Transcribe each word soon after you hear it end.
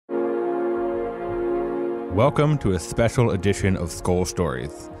Welcome to a special edition of Skol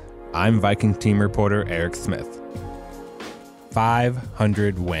Stories. I'm Vikings team reporter Eric Smith.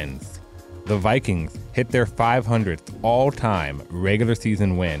 500 wins. The Vikings hit their 500th all-time regular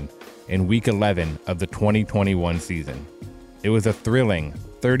season win in Week 11 of the 2021 season. It was a thrilling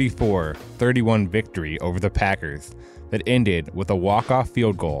 34-31 victory over the Packers that ended with a walk-off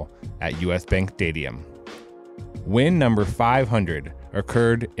field goal at US Bank Stadium. Win number 500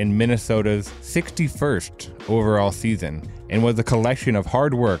 occurred in Minnesota's 61st overall season and was a collection of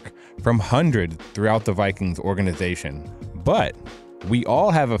hard work from hundreds throughout the Vikings organization. But we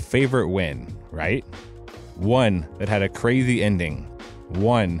all have a favorite win, right? One that had a crazy ending,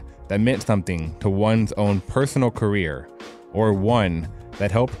 one that meant something to one's own personal career, or one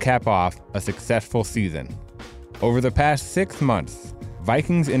that helped cap off a successful season. Over the past 6 months,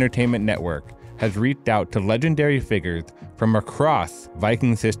 Vikings Entertainment Network has reached out to legendary figures from across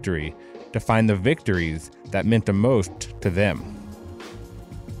Vikings history to find the victories that meant the most to them.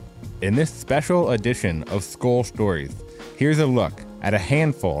 In this special edition of Skol Stories, here's a look at a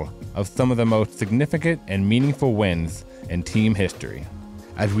handful of some of the most significant and meaningful wins in team history.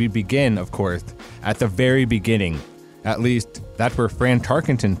 As we begin, of course, at the very beginning, at least that's where Fran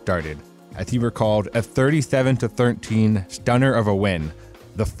Tarkenton started, as he recalled a 37-13 stunner of a win,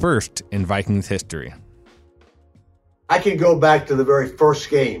 the first in Vikings history. I can go back to the very first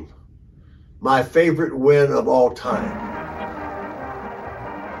game, my favorite win of all time.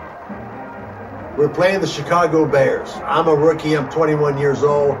 We're playing the Chicago Bears. I'm a rookie, I'm 21 years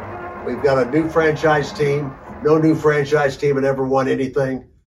old. We've got a new franchise team. No new franchise team had ever won anything.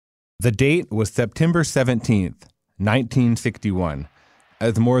 The date was September 17th, 1961,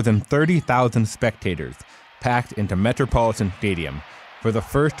 as more than 30,000 spectators packed into Metropolitan Stadium for the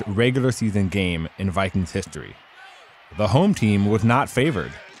first regular season game in Vikings history. The home team was not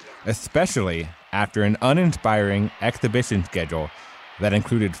favored, especially after an uninspiring exhibition schedule that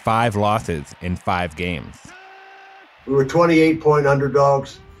included 5 losses in 5 games. We were 28-point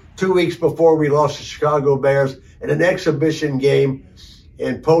underdogs 2 weeks before we lost the Chicago Bears in an exhibition game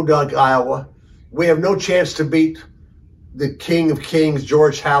in Podunk, Iowa. We have no chance to beat the King of Kings,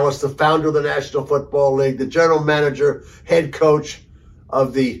 George Halas, the founder of the National Football League, the general manager, head coach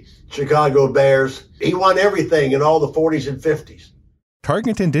of the Chicago Bears. He won everything in all the 40s and 50s.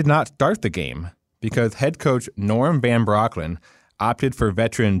 Tarkenton did not start the game because head coach Norm Van Brocklin opted for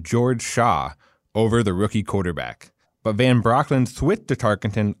veteran George Shaw over the rookie quarterback. But Van Brocklin switched to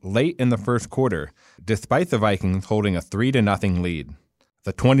Tarkenton late in the first quarter, despite the Vikings holding a 3-0 lead.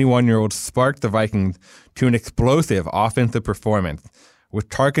 The 21-year-old sparked the Vikings to an explosive offensive performance, with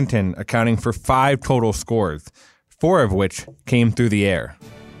Tarkenton accounting for 5 total scores, 4 of which came through the air.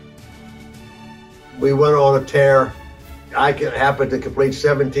 We went on a tear. I happened to complete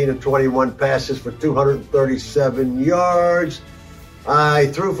 17 of 21 passes for 237 yards. I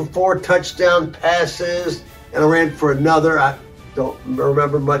threw for 4 touchdown passes, and I ran for another. I don't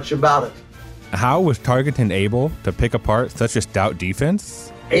remember much about it. How was Tarkenton able to pick apart such a stout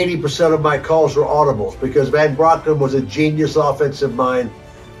defense? 80% of my calls were audibles because Van Brocklin was a genius offensive mind,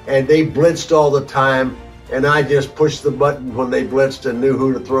 and they blitzed all the time, and I just pushed the button when they blitzed and knew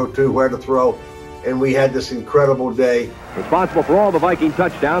who to throw to, where to throw, and we had this incredible day. Responsible for all the Viking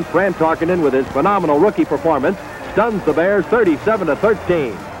touchdowns, Fran Tarkenton, with his phenomenal rookie performance, stuns the Bears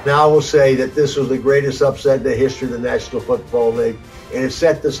 37-13. Now I will say that this was the greatest upset in the history of the National Football League, and it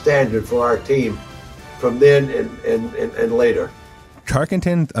set the standard for our team from then and later.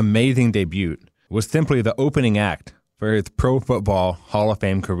 Tarkenton's amazing debut was simply the opening act for his Pro Football Hall of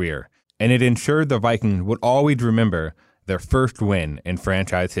Fame career, and it ensured the Vikings would always remember their first win in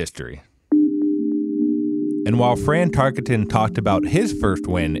franchise history. And while Fran Tarkenton talked about his first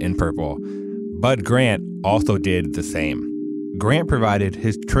win in purple, Bud Grant also did the same. Grant provided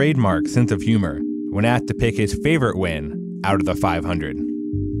his trademark sense of humor when asked to pick his favorite win out of the 500.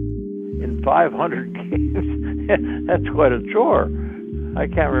 In 500 games, that's quite a chore. I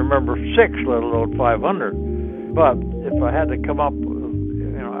can't remember 6, let alone 500. But if I had to come up with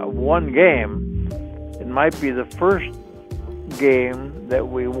one game, it might be the first game that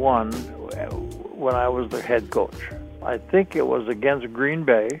we won when I was the head coach. I think it was against Green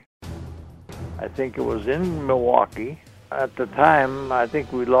Bay. I think it was in Milwaukee. At the time, I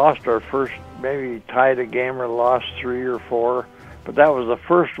think we lost our first, maybe tied a game or lost 3 or 4. But that was the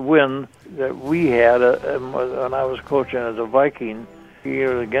first win that we had when I was coaching as a Viking. He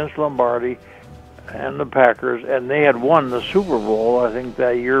was against Lombardi and the Packers, and they had won the Super Bowl, I think,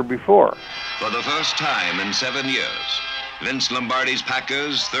 that year before. For the first time in 7 years, Vince Lombardi's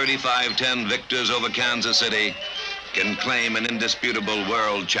Packers, 35-10 victors over Kansas City, can claim an indisputable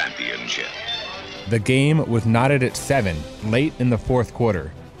world championship. The game was knotted at 7 late in the fourth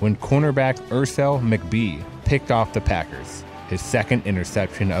quarter when cornerback Ursel McBee picked off the Packers, his second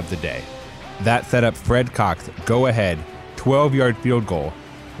interception of the day. That set up Fred Cox's go-ahead 12-yard field goal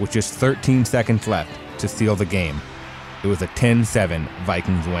with just 13 seconds left to seal the game. It was a 10-7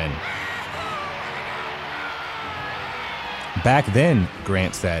 Vikings win. Back then,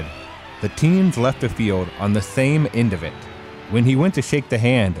 Grant said, the teams left the field on the same end of it. When he went to shake the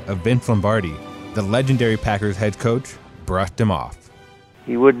hand of Vince Lombardi, the legendary Packers head coach brushed him off.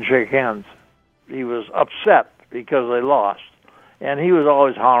 He wouldn't shake hands. He was upset because they lost. And he was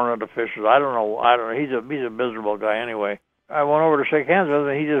always hollering at officials. I don't know. He's a miserable guy anyway. I went over to shake hands with him,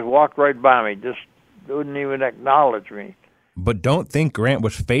 and he just walked right by me, just wouldn't even acknowledge me. But don't think Grant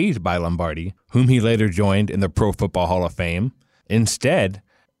was fazed by Lombardi, whom he later joined in the Pro Football Hall of Fame. Instead,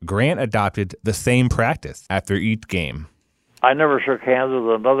 Grant adopted the same practice after each game. I never shook hands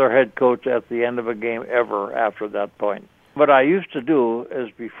with another head coach at the end of a game ever after that point. What I used to do is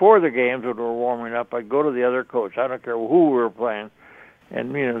before the games when we were warming up, I'd go to the other coach, I don't care who we were playing,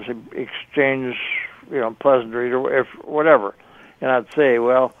 and exchange pleasantries or whatever. And I'd say,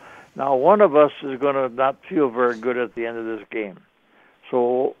 well, now one of us is going to not feel very good at the end of this game.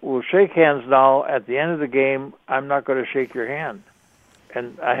 So we'll shake hands now. At the end of the game, I'm not going to shake your hand.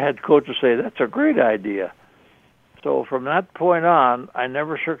 And I had coaches say, that's a great idea. So from that point on, I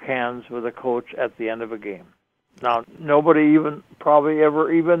never shook hands with a coach at the end of a game. Now, nobody probably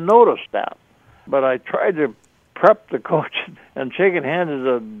ever even noticed that. But I tried to prep the coach, and shaking hands is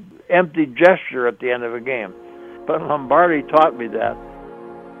an empty gesture at the end of a game. But Lombardi taught me that.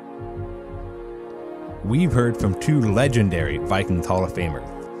 We've heard from two legendary Vikings Hall of Famers.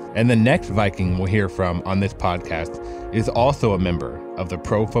 And the next Viking we'll hear from on this podcast is also a member of the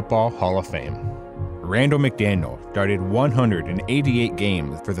Pro Football Hall of Fame. Randall McDaniel started 188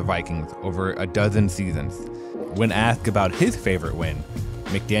 games for the Vikings over a dozen seasons. When asked about his favorite win,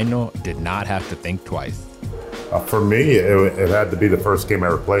 McDaniel did not have to think twice. For me, it had to be the first game I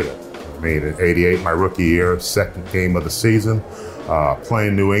ever played in. I mean, in '88, my rookie year, second game of the season,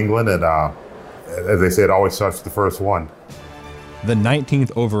 playing New England, and as they say, it always starts with the first one. The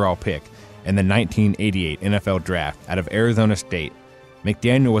 19th overall pick in the 1988 NFL Draft out of Arizona State,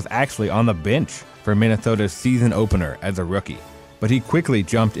 McDaniel was actually on the bench for Minnesota's season opener as a rookie, but he quickly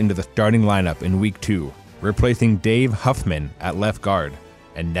jumped into the starting lineup in Week 2, replacing Dave Huffman at left guard,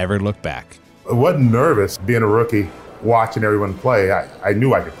 and never looked back. I wasn't nervous being a rookie, watching everyone play. I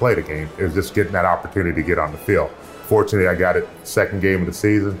knew I could play the game. It was just getting that opportunity to get on the field. Fortunately, I got it second game of the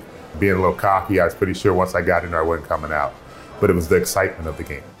season. Being a little cocky, I was pretty sure once I got in there, I wasn't coming out. But it was the excitement of the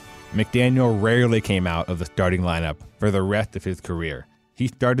game. McDaniel rarely came out of the starting lineup for the rest of his career. He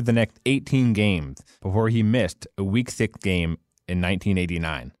started the next 18 games before he missed a Week 6 game in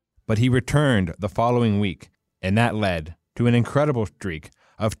 1989. But he returned the following week, and that led to an incredible streak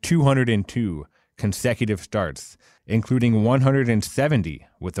of 202 consecutive starts, including 170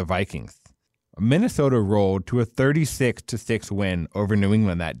 with the Vikings. Minnesota rolled to a 36-6 win over New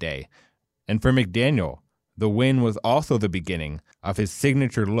England that day. And for McDaniel, the win was also the beginning of his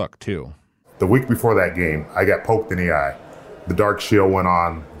signature look, too. The week before that game, I got poked in the eye. The dark shield went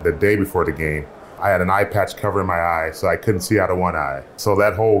on the day before the game. I had an eye patch covering my eye, so I couldn't see out of one eye. So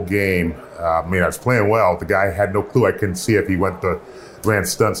that whole game, I was playing well. The guy had no clue I couldn't see if he ran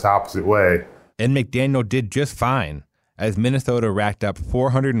stunts the opposite way. And McDaniel did just fine, as Minnesota racked up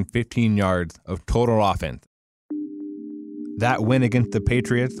 415 yards of total offense. That win against the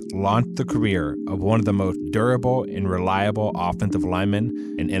Patriots launched the career of one of the most durable and reliable offensive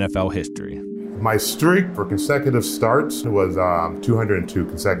linemen in NFL history. My streak for consecutive starts was 202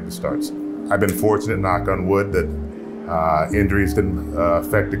 consecutive starts. I've been fortunate, knock on wood, that injuries didn't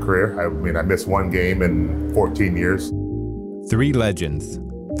affect the career. I missed one game in 14 years. 3 legends,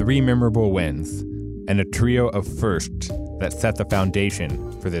 3 memorable wins, and a trio of firsts that set the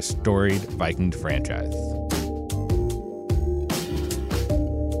foundation for this storied Vikings franchise.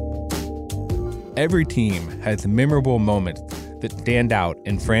 Every team has memorable moments that stand out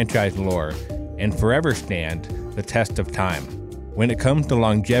in franchise lore and forever stand the test of time. When it comes to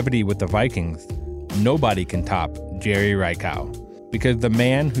longevity with the Vikings, nobody can top Jerry Reichow, because the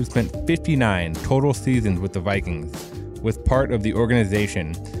man who spent 59 total seasons with the Vikings was part of the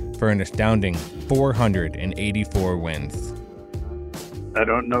organization for an astounding 484 wins. I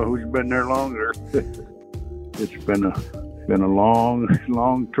don't know who's been there longer. It's been a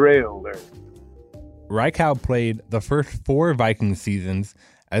long trail there. Reichow played the first 4 Vikings seasons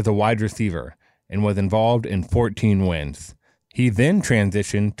as a wide receiver and was involved in 14 wins. He then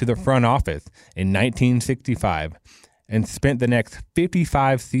transitioned to the front office in 1965 and spent the next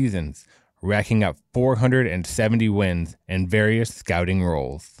 55 seasons racking up 470 wins in various scouting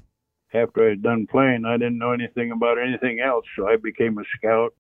roles. After I had done playing, I didn't know anything about anything else, so I became a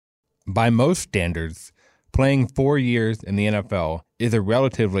scout. By most standards, playing 4 years in the NFL is a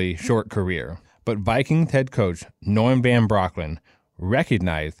relatively short career, but Vikings head coach Norm Van Brocklin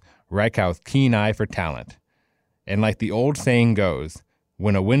recognized Reichau's keen eye for talent. And like the old saying goes,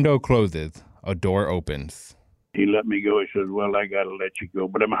 when a window closes, a door opens. He let me go. He says, well, I got to let you go,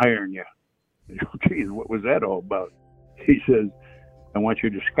 but I'm hiring you. Geez, what was that all about? He says, I want you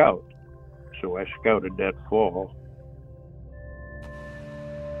to scout. So I scouted that fall.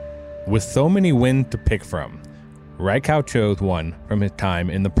 With so many wins to pick from, Reichau chose one from his time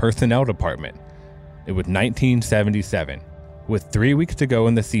in the personnel department. It was 1977. With 3 weeks to go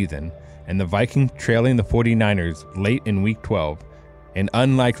in the season, and the Vikings trailing the 49ers late in Week 12, an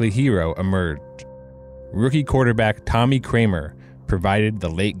unlikely hero emerged. Rookie quarterback Tommy Kramer provided the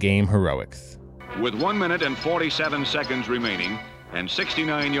late-game heroics. With 1 minute and 47 seconds remaining and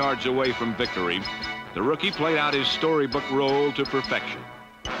 69 yards away from victory, the rookie played out his storybook role to perfection.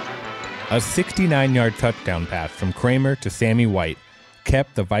 A 69-yard touchdown pass from Kramer to Sammy White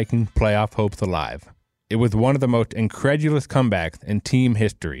kept the Vikings' playoff hopes alive. It was one of the most incredulous comebacks in team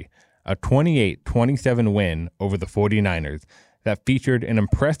history, a 28-27 win over the 49ers that featured an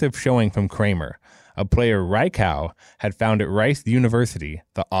impressive showing from Kramer, a player Reichau had found at Rice University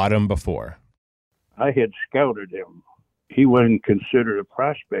the autumn before. I had scouted him. He wasn't considered a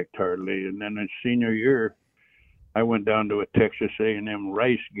prospect hardly, and then his senior year, I went down to a Texas A&M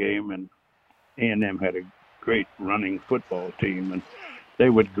Rice game, and A&M had a great running football team, and they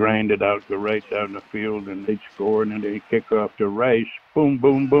would grind it out, go right down the field, and they'd score, and then they'd kick off to Rice. Boom,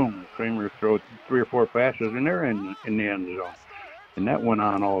 boom, boom. Kramer throws 3 or 4 passes, and they're in the end zone. And that went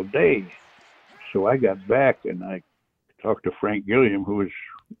on all day. So I got back, and I talked to Frank Gilliam, who was,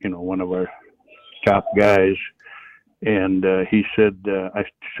 one of our top guys, and he said, I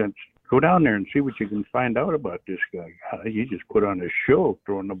said, go down there and see what you can find out about this guy. He just put on a show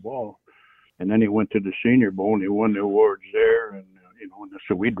throwing the ball. And then he went to the Senior Bowl, and he won the awards there, and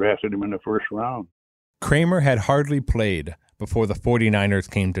so we drafted him in the first round. Kramer had hardly played before the 49ers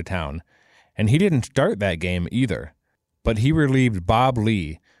came to town, and he didn't start that game either. But he relieved Bob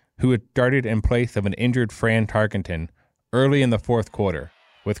Lee, who had started in place of an injured Fran Tarkenton early in the fourth quarter,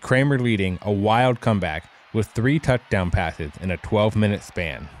 with Kramer leading a wild comeback with 3 touchdown passes in a 12-minute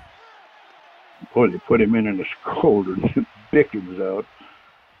span. Boy, they put him in the Skol, and Dickens out.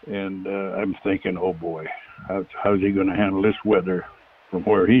 And I'm thinking, oh boy, how's he going to handle this weather from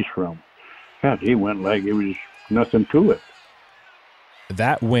where he's from? God, he went like it was nothing to it.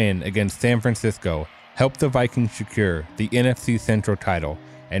 That win against San Francisco helped the Vikings secure the NFC Central title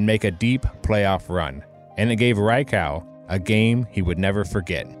and make a deep playoff run. And it gave Reichau a game he would never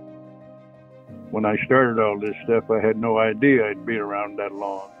forget. When I started all this stuff, I had no idea I'd be around that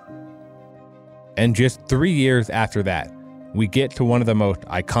long. And just 3 years after that, we get to one of the most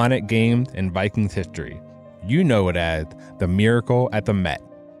iconic games in Vikings history. You know it as the Miracle at the Met.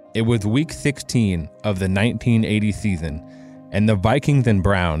 It was Week 16 of the 1980 season, and the Vikings and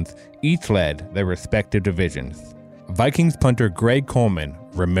Browns each led their respective divisions. Vikings punter Greg Coleman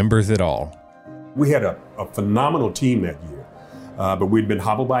remembers it all. We had a phenomenal team that year, but we'd been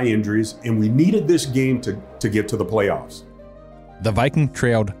hobbled by injuries, and we needed this game to get to the playoffs. The Vikings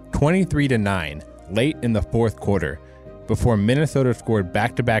trailed 23-9 late in the fourth quarter, before Minnesota scored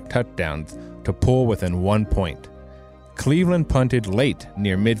back-to-back touchdowns to pull within 1 point. Cleveland punted late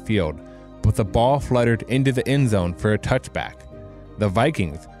near midfield, but the ball fluttered into the end zone for a touchback. The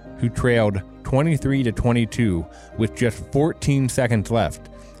Vikings, who trailed 23-22 with just 14 seconds left,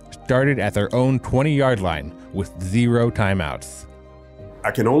 started at their own 20-yard line with 0 timeouts.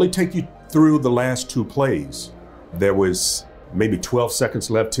 I can only take you through the last 2 plays. There was maybe 12 seconds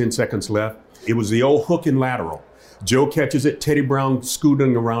left, 10 seconds left. It was the old hook and lateral. Joe catches it, Teddy Brown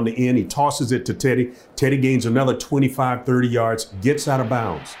scooting around the end. He tosses it to Teddy. Teddy gains another 25, 30 yards, gets out of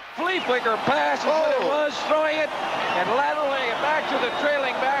bounds. Flea flicker pass is what it was, throwing it and laterally back to the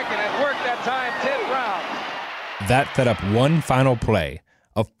trailing back, and it worked that time, Ted Brown. That set up one final play,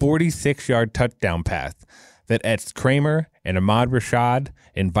 a 46-yard touchdown pass that etched Kramer and Ahmad Rashad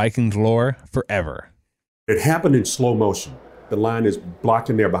in Vikings lore forever. It happened in slow motion. The line is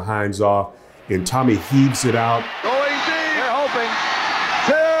blocking their behinds off, and Tommy heaves it out. Going deep. They're hoping.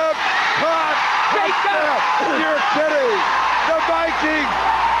 Tip, caught, touchdown. You're kidding. The Vikings,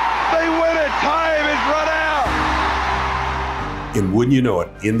 they win it. Time is run out. And wouldn't you know it,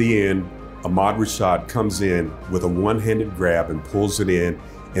 in the end, Ahmad Rashad comes in with a one-handed grab and pulls it in,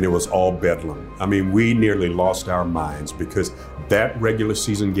 and it was all bedlam. I mean, we nearly lost our minds because that regular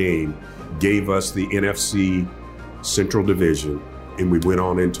season game gave us the NFC Central Division, and we went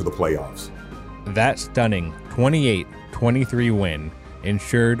on into the playoffs. That stunning 28-23 win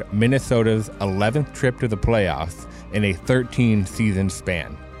ensured Minnesota's 11th trip to the playoffs in a 13-season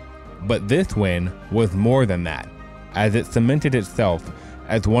span. But this win was more than that, as it cemented itself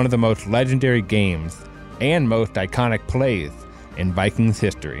as one of the most legendary games and most iconic plays in Vikings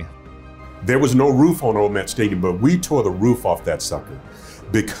history. There was no roof on Old Met Stadium, but we tore the roof off that sucker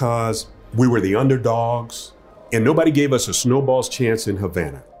because we were the underdogs and nobody gave us a snowball's chance in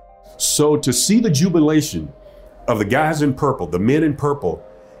Havana. So to see the jubilation of the guys in purple, the men in purple,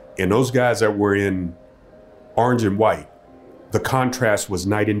 and those guys that were in orange and white, the contrast was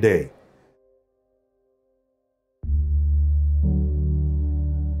night and day.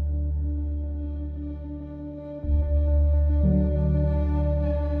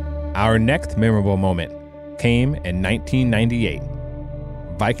 Our next memorable moment came in 1998.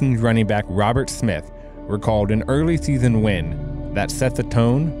 Vikings running back Robert Smith recalled an early season win that set the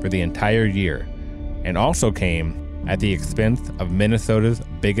tone for the entire year, and also came at the expense of Minnesota's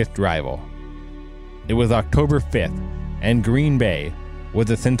biggest rival. It was October 5th, and Green Bay was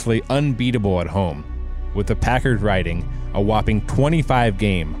essentially unbeatable at home, with the Packers riding a whopping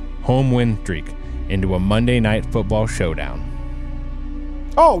 25-game home win streak into a Monday Night Football showdown.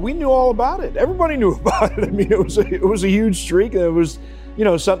 Oh, we knew all about it. Everybody knew about it. I mean, it was a huge streak. It was,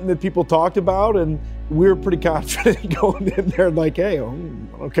 something that people talked about, and we were pretty confident going in there like, hey, I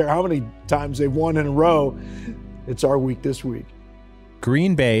don't care how many times they've won in a row. It's our week this week.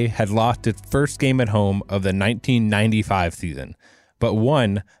 Green Bay had lost its first game at home of the 1995 season, but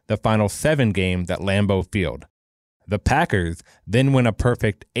won the final 7 games at Lambeau Field. The Packers then went a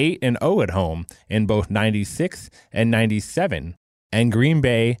perfect 8-0 at home in both 96 and 97, and Green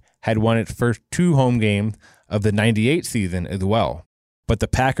Bay had won its first 2 home games of the 98 season as well. But the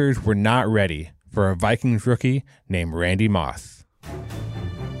Packers were not ready for a Vikings rookie named Randy Moss.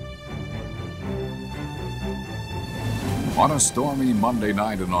 On a stormy Monday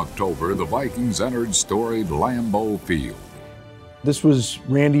night in October, the Vikings entered storied Lambeau Field. This was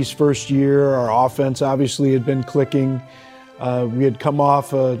Randy's first year. Our offense obviously had been clicking. We had come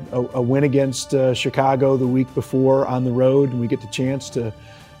off a win against Chicago the week before on the road, and we get the chance to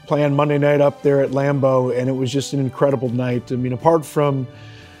play on Monday night up there at Lambeau, and it was just an incredible night. I mean, apart from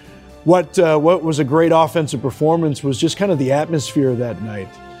what was a great offensive performance was just kind of the atmosphere that night.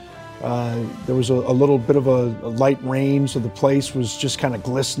 There was a little bit of a light rain, so the place was just kind of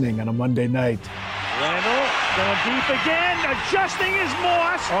glistening on a Monday night. Randall going deep again, adjusting his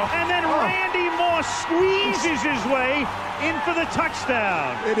Moss, and then Randy Moss squeezes his way in for the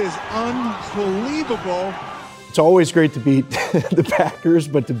touchdown. It is unbelievable. It's always great to beat the Packers,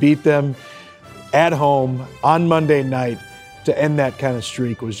 but to beat them at home on Monday night to end that kind of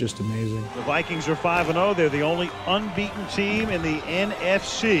streak was just amazing. The Vikings are 5-0. They're the only unbeaten team in the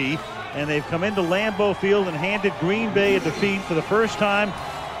NFC, and they've come into Lambeau Field and handed Green Bay a defeat for the first time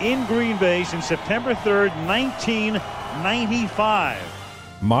in Green Bay since September 3rd, 1995.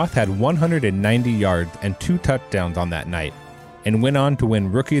 Moss had 190 yards and 2 touchdowns on that night, and went on to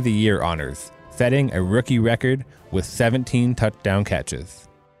win Rookie of the Year honors, setting a rookie record with 17 touchdown catches.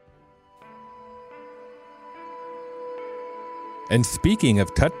 And speaking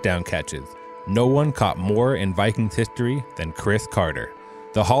of touchdown catches, no one caught more in Vikings history than Cris Carter.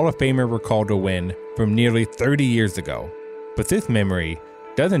 The Hall of Famer recalled a win from nearly 30 years ago, but this memory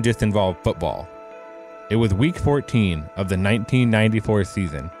doesn't just involve football. It was Week 14 of the 1994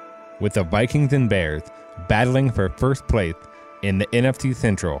 season, with the Vikings and Bears battling for first place in the NFC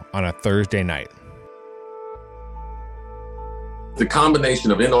Central on a Thursday night. The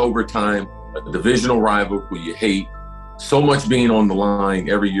combination of in overtime, a divisional rival who you hate, so much being on the line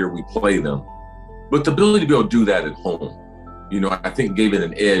every year we play them, but the ability to be able to do that at home, I think gave it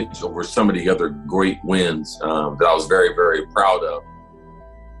an edge over some of the other great wins that I was very, very proud of.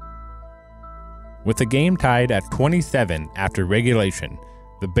 With the game tied at 27 after regulation,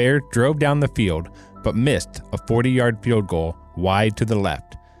 the Bears drove down the field but missed a 40-yard field goal wide to the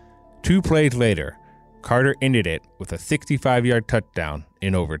left. 2 plays later, Carter ended it with a 65-yard touchdown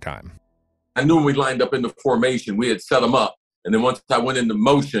in overtime. I knew when we lined up in the formation, we had set them up. And then once I went into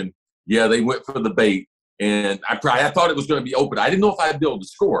motion, they went for the bait. And I thought it was going to be open. I didn't know if I'd be able to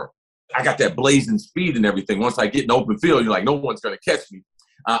score. I got that blazing speed and everything. Once I get in open field, you're like, no one's going to catch me.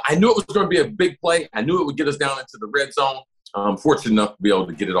 I knew it was going to be a big play. I knew it would get us down into the red zone. I'm fortunate enough to be able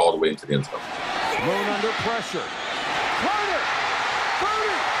to get it all the way into the end zone. Thrown under pressure. Carter,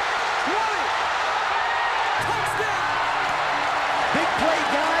 30, 20, touchdown. Big play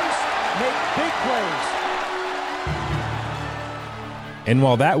down And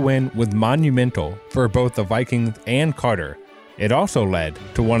while that win was monumental for both the Vikings and Carter, it also led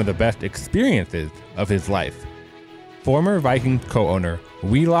to one of the best experiences of his life. Former Vikings co-owner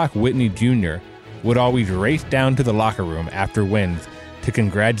Wheelock Whitney Jr. would always race down to the locker room after wins to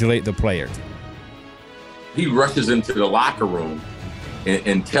congratulate the players. He rushes into the locker room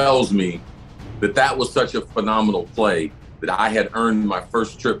and tells me that was such a phenomenal play that I had earned my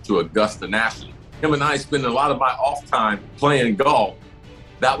first trip to Augusta National. Him and I spent a lot of my off time playing golf.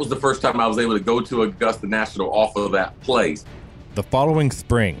 That was the first time I was able to go to Augusta National off of that place. The following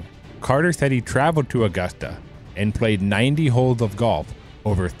spring, Carter said he traveled to Augusta and played 90 holes of golf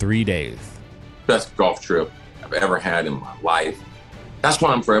over 3 days. Best golf trip I've ever had in my life. That's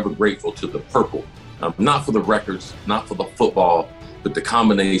why I'm forever grateful to the Purple. Not for the records, not for the football, but the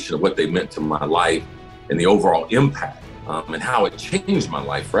combination of what they meant to my life and the overall impact and how it changed my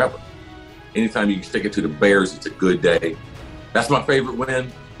life forever. Anytime you can stick it to the Bears, it's a good day. That's my favorite win,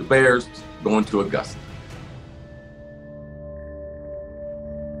 the Bears going to Augusta.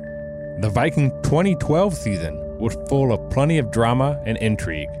 The Vikings 2012 season was full of plenty of drama and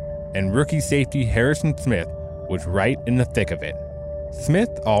intrigue, and rookie safety Harrison Smith was right in the thick of it.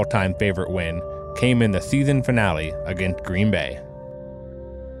 Smith's all-time favorite win came in the season finale against Green Bay.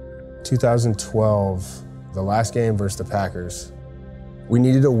 2012, the last game versus the Packers. We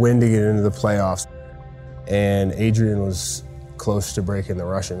needed a win to get into the playoffs, and Adrian was close to breaking the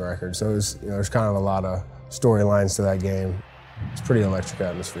rushing record. So it was, there's kind of a lot of storylines to that game. It's a pretty electric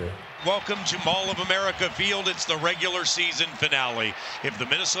atmosphere. Welcome to Mall of America Field. It's the regular season finale. If the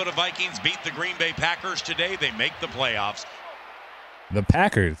Minnesota Vikings beat the Green Bay Packers today, they make the playoffs. The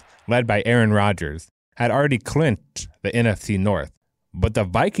Packers, led by Aaron Rodgers, had already clinched the NFC North, but the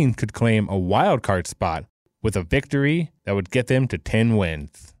Vikings could claim a wild card spot with a victory that would get them to 10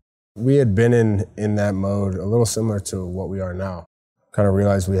 wins. We had been in that mode, a little similar to what we are now. Kind of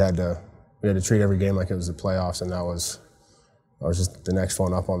realized we had to treat every game like it was the playoffs, and that was just the next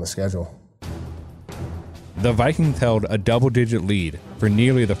one up on the schedule. The Vikings held a double-digit lead for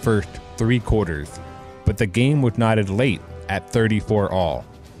nearly the first 3 quarters, but the game was knotted late at 34-all.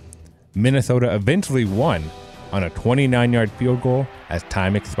 Minnesota eventually won on a 29-yard field goal as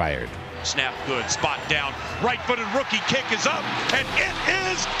time expired. Snap good, spot down, right-footed rookie kick is up, and it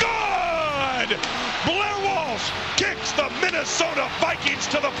is good! Blair Walsh kicks the Minnesota Vikings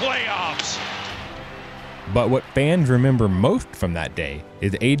to the playoffs. But what fans remember most from that day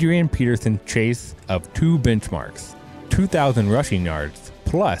is Adrian Peterson's chase of 2 benchmarks, 2,000 rushing yards,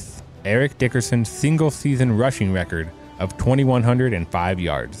 plus Eric Dickerson's single-season rushing record of 2,105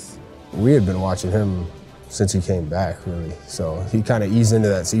 yards. We had been watching him since he came back, really. So he kind of eased into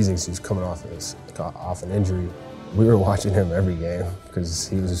that season because he was coming off an injury. We were watching him every game because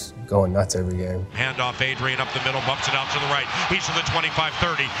he was going nuts every game. Handoff Adrian up the middle, bumps it out to the right. He's to the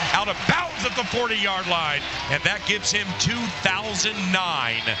 25-30, out of bounds at the 40-yard line. And that gives him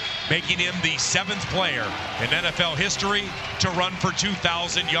 2,009, making him the 7th player in NFL history to run for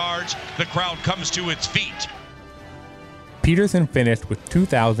 2,000 yards. The crowd comes to its feet. Peterson finished with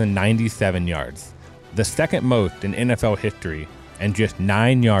 2,097 yards, the second most in NFL history, and just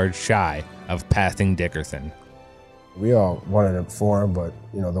 9 yards shy of passing Dickerson. We all wanted it for him, but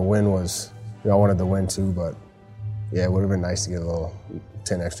the win was, we all wanted the win too, but yeah, it would have been nice to get a little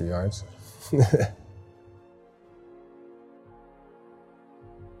 10 extra yards.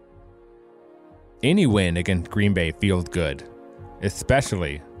 Any win against Green Bay feels good,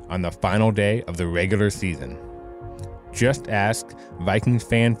 especially on the final day of the regular season. Just ask Vikings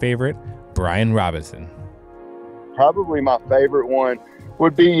fan favorite Brian Robinson. Probably my favorite one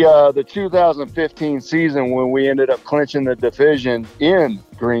would be the 2015 season when we ended up clinching the division in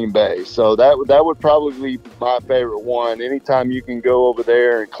Green Bay. So that would probably be my favorite one. Anytime you can go over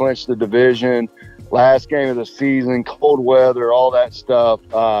there and clinch the division, last game of the season, cold weather, all that stuff,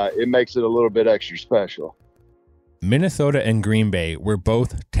 it makes it a little bit extra special. Minnesota and Green Bay were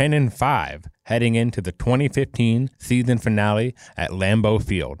both 10-5 heading into the 2015 season finale at Lambeau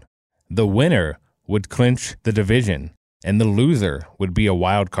Field. The winner would clinch the division, and the loser would be a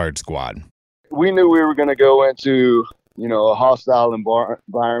wild card squad. We knew we were going to go into, a hostile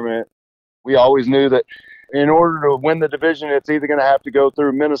environment. We always knew that in order to win the division, it's either going to have to go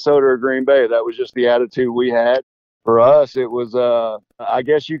through Minnesota or Green Bay. That was just the attitude we had. For us, it was, I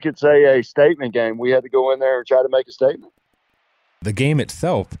guess you could say, a statement game. We had to go in there and try to make a statement. The game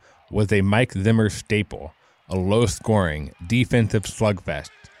itself was a Mike Zimmer staple, a low-scoring, defensive slugfest.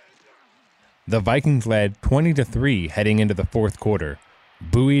 The Vikings led 20-3 heading into the fourth quarter,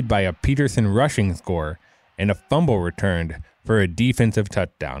 buoyed by a Peterson rushing score and a fumble returned for a defensive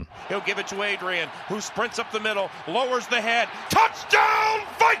touchdown. He'll give it to Adrian, who sprints up the middle, lowers the head. Touchdown,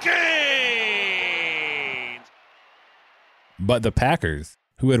 Vikings! But the Packers,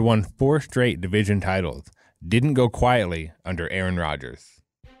 who had won 4 straight division titles, didn't go quietly under Aaron Rodgers.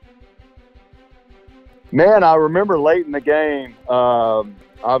 Man, I remember late in the game,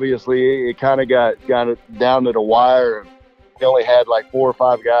 obviously it kind of got down to the wire. We only had like 4 or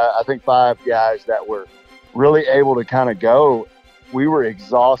 5 guys, I think 5 guys that were really able to kind of go. We were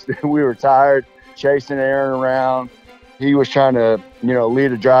exhausted. We were tired, chasing Aaron around. He was trying to,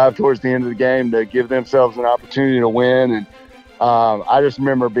 lead a drive towards the end of the game to give themselves an opportunity to win. And I just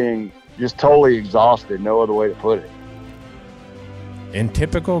remember being just totally exhausted, no other way to put it. In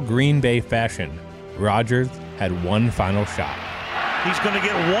typical Green Bay fashion, Rodgers had one final shot. He's going to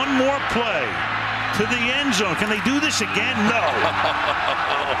get one more play to the end zone. Can they do this again? No.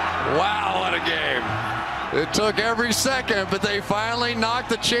 Wow, what a game. It took every second, but they finally knocked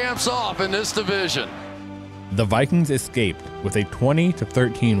the champs off in this division. The Vikings escaped with a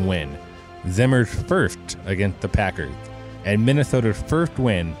 20-13 win, Zimmer's first against the Packers, and Minnesota's first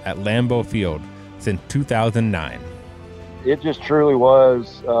win at Lambeau Field since 2009. It just truly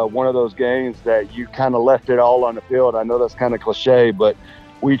was one of those games that you kind of left it all on the field. I know that's kind of cliche, but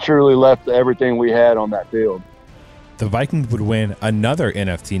we truly left everything we had on that field. The Vikings would win another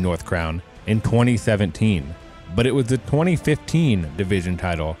NFC North crown in 2017, but it was the 2015 division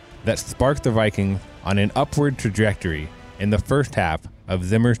title that sparked the Vikings on an upward trajectory in the first half of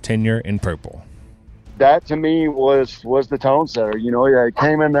Zimmer's tenure in purple. That to me was the tone setter. I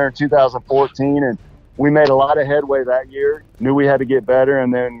came in there in 2014 and we made a lot of headway that year. Knew we had to get better,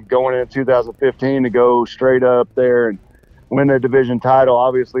 and then going into 2015 to go straight up there and win the division title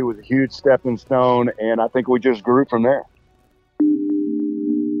obviously was a huge stepping stone, and I think we just grew from there.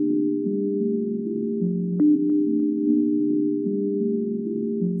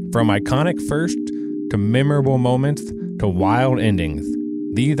 From iconic first to memorable moments to wild endings,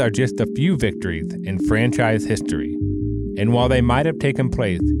 these are just a few victories in franchise history. And while they might have taken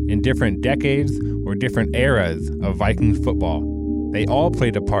place in different decades or different eras of Vikings football, they all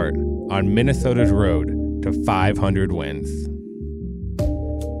played a part on Minnesota's road to 500 wins.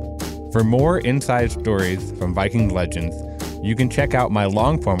 For more inside stories from Vikings legends, you can check out my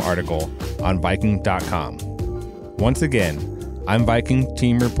long-form article on Vikings.com. Once again, I'm Vikings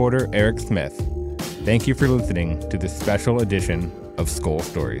team reporter Eric Smith. Thank you for listening to this special edition of Skol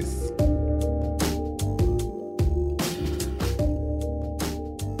Stories.